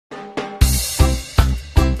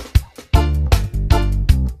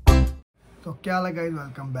तो क्या लगा,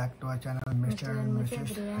 welcome back to our channel mister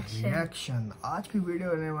reaction. आज की वीडियो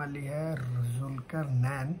होने वाली है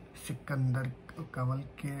जुल्करनैन कंवल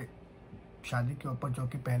के शादी के ऊपर, जो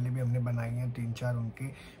कि पहले भी हमने बनाई है 3-4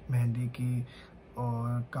 उनकी मेहंदी की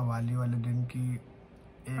और कवाली वाले दिन की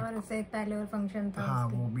और उससे पहले और फंक्शन था। हाँ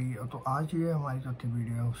वो भी। तो आज ये हमारी चौथी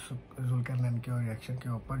वीडियो है जुल्करनैन के और रिएक्शन के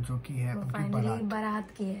ऊपर, जो कि है उनकी बारात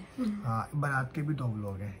की है। हाँ, बारात के भी 2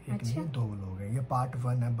 व्लॉग हैं, एक नहीं 2 व्लॉग है। ये पार्ट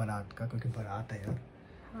 1 है बारात का, क्योंकि बारात है यार।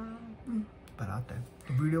 हाँ। बारात है।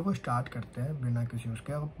 तो वीडियो को स्टार्ट करते हैं बिना किसी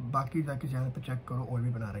उसके। बाकी जाके चैनल पे चेक करो, और भी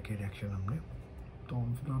बना रखे रिएक्शन हमने। तो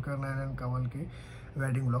जुल्करनैन कंवल की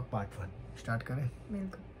वेडिंग व्लॉग पार्ट 1 स्टार्ट करें।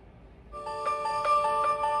 बिल्कुल।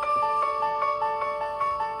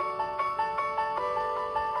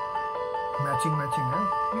 मैचिंग है।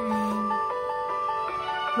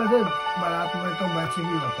 वैसे बारात में तो मैचिंग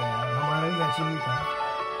ही होता है यार, हमारा भी मैचिंग ही था,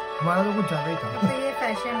 हमारा तो कुछ ज्यादा ही था। तो ये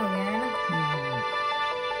फैशन हो गया है ना।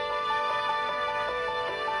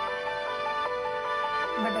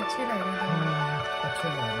 बट अच्छे लग रहे हैं। अच्छे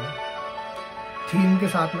लग रहे हैं, थीम के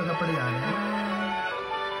साथ में कपड़े आ रहे हैं।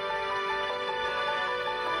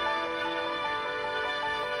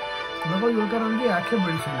 मेरे को जुल्करनैन की आंखें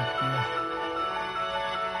बड़ी सी लगती है,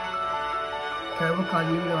 वो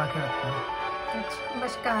काजल भी लगा के रखते हैं। अच्छा,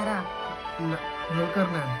 मस्कारा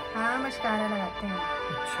जुल्करनैन। हाँ, मस्कारा लगाते हैं।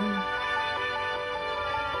 अच्छा,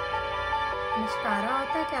 मस्कारा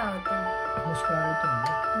होता है, क्या होता है? मस्कारा तो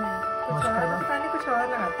मस्कारा पता नहीं, कुछ और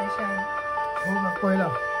लगाते हैं शायद। होगा कोयला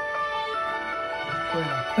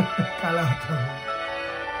काला होता है।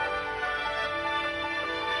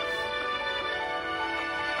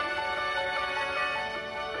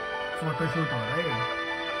 फोटोशूट हो रहा है।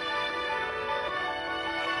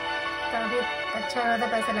 काफी अच्छा ज्यादा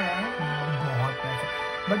पैसा लगाया है। बहुत पैसा,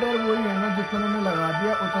 बट यार वही है ना, जितना उन्होंने लगा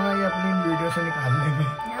दिया उतना ही अपनी वीडियो से निकाल लेंगे।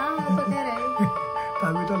 हाँ, वो तो कह रहे हैं।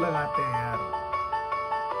 तभी तो लगाते हैं यार।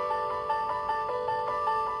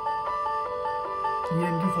 ये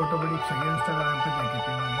इनकी फोटो बड़ी सही है, इंस्टाग्राम पे देखी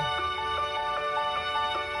थी मैंने।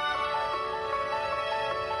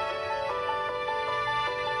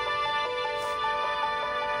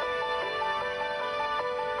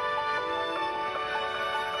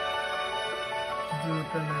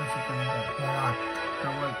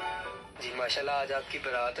 जी माशाल्लाह, आज आपकी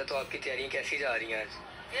बारात है, तो आपकी तैयारियां कैसी जा रही हैं आज?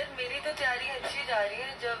 यार मेरी तो तैयारी अच्छी जा रही है।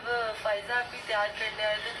 जब फायजा आप भी तैयार करने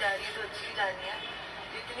आए तो तैयारी तो अच्छी जा रही है।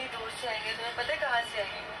 इतनी दूर से आएंगे, तुम्हें पता है कहाँ से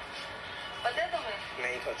आएंगे? पता है तुम्हें?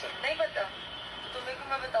 नहीं पता। नहीं पता तो तुम्हें को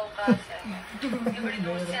मैं बताऊँ कहाँ से आएंगे। ये बड़ी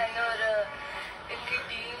दूर से आएंगे और इनकी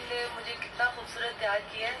टीम ने मुझे कितना खूबसूरत तैयार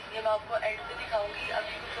किया है, ये मैं आपको एंड पे दिखाऊंगी।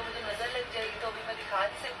 अभी तो मुझे नजर लग जाएगी, तो अभी मैं दिखा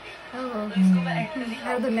नहीं सकती, तो इसको मैं एंड पे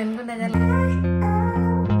दिखाऊंगी। दुल्हन को नजर लग।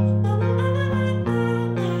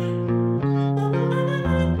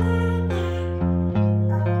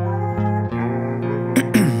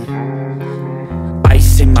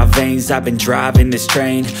 In my veins, I've been driving this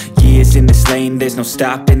train, years in this lane, there's no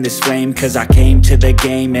stopping this flame. Cause I came to the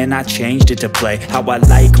game and I changed it to play how I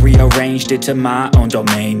like, rearranged it to my own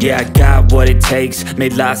domain. Yeah, I got what it takes,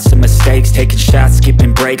 made lots of mistakes, taking shots,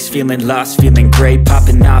 skipping breaks, feeling lost, feeling great,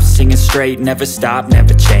 popping off, singing straight, never stopped,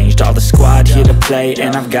 never changed. All the squad here to play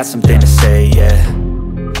and I've got something to say, yeah.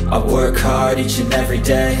 I work hard each and every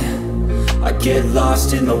day, I get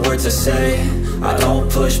lost in the words I say, I don't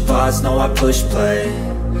push pause, no I push play,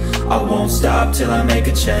 I won't stop till I make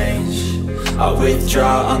a change. I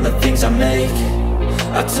withdraw on the things I make,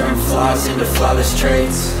 I turn flaws into flawless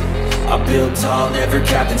traits, I build tall, never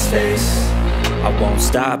capped in space, I won't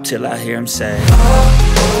stop till I hear him say, oh,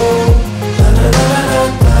 oh, la la la la la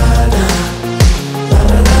la, la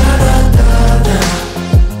la la la la la,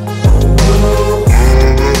 oh, oh.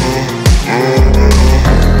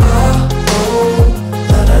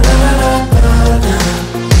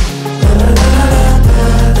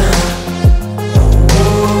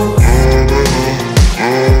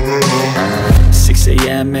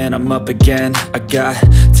 And I'm up again, I got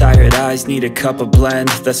tired eyes, need a cup of blend.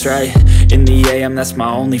 That's right, in the AM, that's my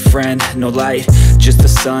only friend. No light, just the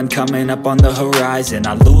sun coming up on the horizon.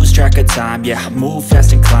 I lose track of time, yeah, I move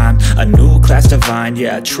fast and climb a new class divine,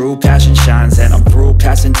 yeah, true passion shines. And I'm through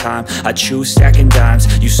passing time, I choose stacking dimes.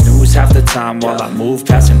 You snooze half the time while I move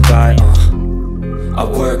passing by. I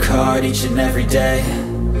work hard each and every day,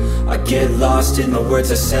 I get lost in the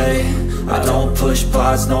words I say, I don't push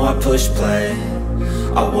pause, no I push play,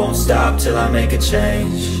 I won't stop till I make a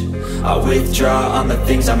change. I withdraw on the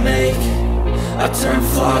things I make, I turn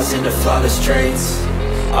flaws into flawless traits,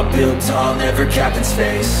 I build tall, never capped in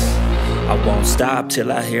space, I won't stop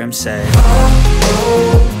till I hear him say, oh,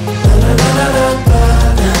 oh, la la la la la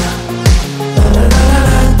la, la la la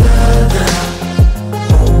la la la.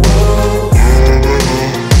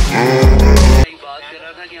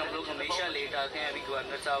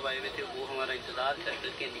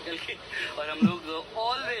 ठीक है, और हम लोग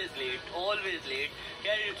always late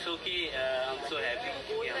यार। It's okay, I am so happy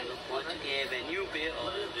कि हम लोग पहुंच चुके हैं वेन्यू पे।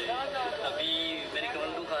 और अभी मैंने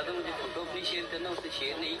कमल को कहा था मुझे फोटो अपनी शेयर करना, उसने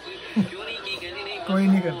शेयर नहीं की। क्यों नहीं की? कहती नहीं, कोई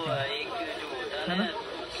नहीं करता। एक जो होता है ना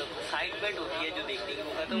एक्साइटमेंट होती है जो देखने की,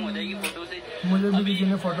 वो खत्म हो जाएगी फोटो से। मुझे भी किसी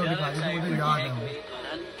ने फोटो दिखाई थी, मुझे याद है।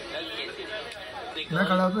 मैं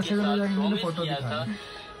खड़ा होकर शेयर हो जाएगी, मुझे फोटो दिखा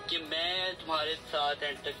कि मैं तुम्हारे साथ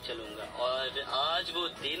एंड तक चलूंगा। और आज वो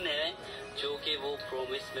दिन है जो कि वो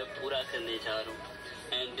प्रॉमिस मैं पूरा करने जा रहा हूँ।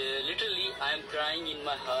 And literally I am crying in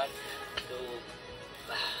my heart, तो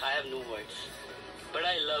I have no words, but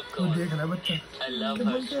I love God. देख रहा है बच्चा, I love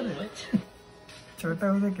her so much. छोटा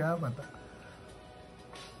मुझे क्या पता।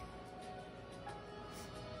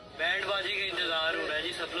 बैंड बाजे का इंतजार हो रहा है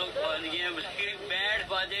जी, सब लोग पहुंच गए हैं, लेकिन बैंड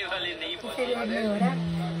बाजे वाले नहीं पहुंचे।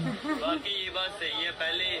 बाकी ये बात सही है,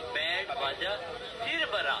 पहले बैंड बाजा फिर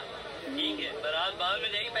बारात। ठीक है, बारात बाद में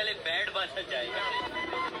जाएगी, पहले बैंड बाजा जाएगा।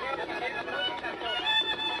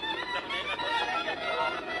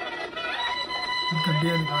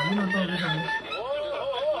 गड्डियाँ निकाली ना तो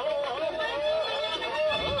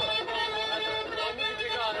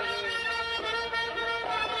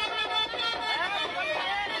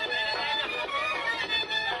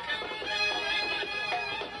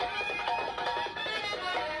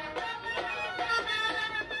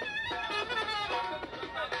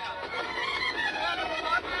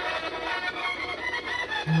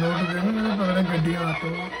नोट देना, मैंने पकड़ा गड्डियाँ आते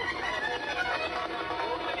हैं।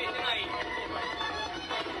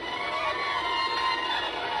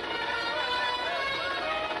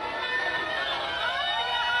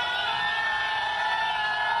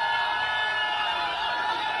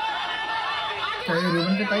 क्या ये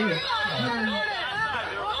रिबन कटाई है?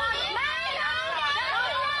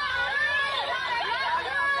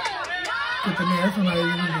 कितने है सुनाई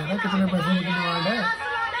नहीं दे रहा, कितने पैसे की डिमांड है?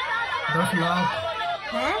 10 लाख।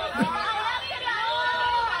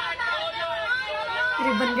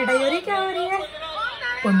 रिबन कटाई हो रही, क्या हो रही है?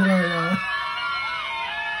 15,000।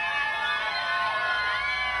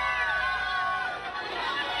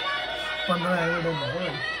 15,000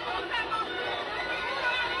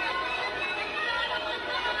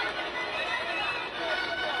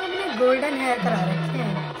 गोल्डन हेयर करा रखे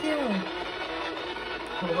हैं, क्यों?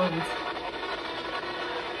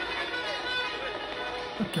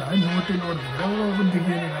 तो क्या है, नोट ही नोट दिख रहा है, वो दिख ही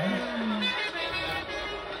नहीं रहा है।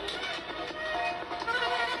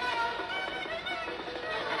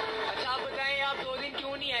 अच्छा आप बताएं, आप 2 दिन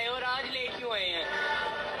क्यों नहीं आए और आज लेट क्यों आए हैं?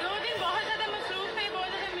 2 दिन बहुत ज्यादा मसरूफ थे, बहुत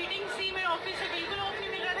ज्यादा मीटिंग्स थी, मेरे ऑफिस से बिल्कुल ऑफ नहीं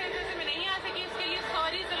मिल रहा था, इस वजह से मैं नहीं आ सकी। उसके लिए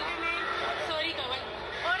सॉरी जुल्करनैन, सॉरी कमल।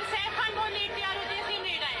 और सैफ खान बहुत लेट तैयार होते हैं, इसलिए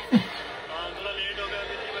लेट आए हैं। हाँ थोड़ा लेट हो गया,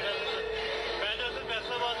 इसी वजह से। मैं तो सिर्फ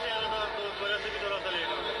फैसलाबाद से आ रहा था, तो उस वजह से भी थोड़ा सा लेट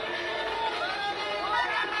हो गया।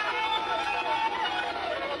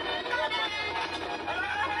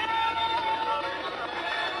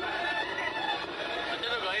 अच्छा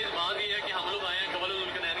तो गाइस, बात ये है कि हम लोग आए हैं कमल और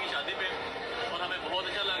जुल्करनैन की शादी पे, और हमें बहुत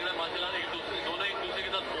अच्छा लग रहा है माशाल्लाह। दोनों एक दूसरे के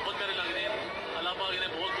साथ बहुत प्यारे लग रहे हैं। अल्लाह पाक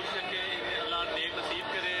इन्हें बहुत खुश रखे, अल्लाह नेक नसीब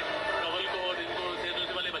करे कमल को, और इनको सेहत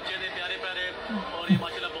वाले बच्चे थे प्यारे प्यारे, और ये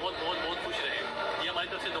माशाल्लाह बहुत बहुत बहुत खुश रहे। ये हमारी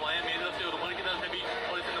तरफ से दुआएं, मेरी तरफ से और उमर की तरफ से भी,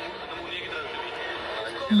 और इस नमूने की तरफ से भी।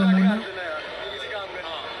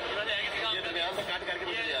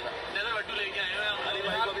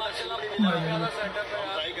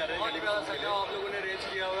 आप लोगों ने अरेंज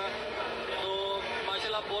किया हुआ है, तो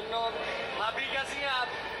माशाल्लाह। भाभी कैसी हैं आप?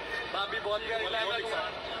 भाभी बहुत प्यारी लग रही है,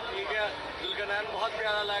 ठीक है। जुल्करनैन बहुत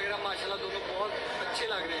प्यारा लग रहा है माशाल्लाह, दोनों बहुत अच्छे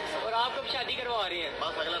लग रहे हैं। और आप कब शादी करवा रही हैं?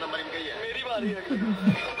 बस अगला नंबर इनका ही है, मेरी बारी है।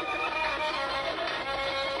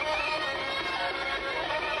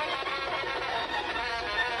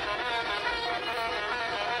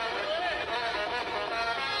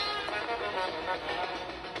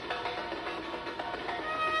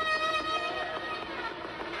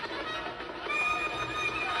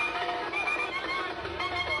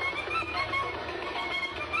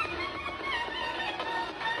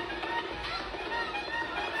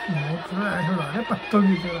 ऐसा लग रहा है पत्तों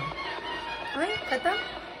की तरह। खत्म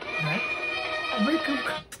भाई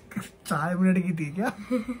 4 मिनट की थी क्या?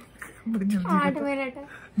 बड़ी जल्दी 8 मिनट है,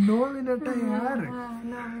 9 मिनट है यार।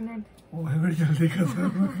 9 मिनट। वो बड़ी जल्दी खत्म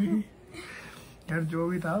हो गई यार। जो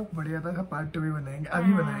भी था बढ़िया था, पार्ट 2 भी बनाएंगे,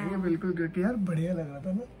 अभी बनाएंगे बिल्कुल, क्योंकि यार बढ़िया लग रहा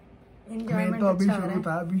था ना। मैं तो अभी शुरू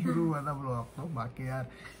था, अभी शुरू हुआ था ब्लॉग। तो बाकी यार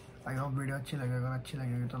आई होप वीडियो अच्छी लगेगी, अगर अच्छी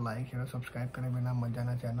लगेगी तो लाइक शेयर सब्सक्राइब करें बिना मत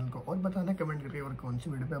जाना चैनल को, और बताना कमेंट करके और कौन सी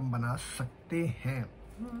वीडियो पे हम बना सकते हैं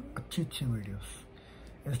अच्छी वीडियोस।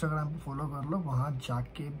 इंस्टाग्राम पे फॉलो कर लो, वहाँ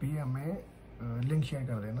जाके भी हमें लिंक शेयर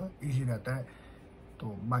कर देना, इजी रहता है। तो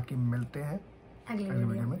बाकी मिलते हैं अगले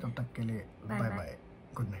वीडियो में। तब तक के लिए बाय बाय,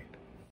 गुड नाइट।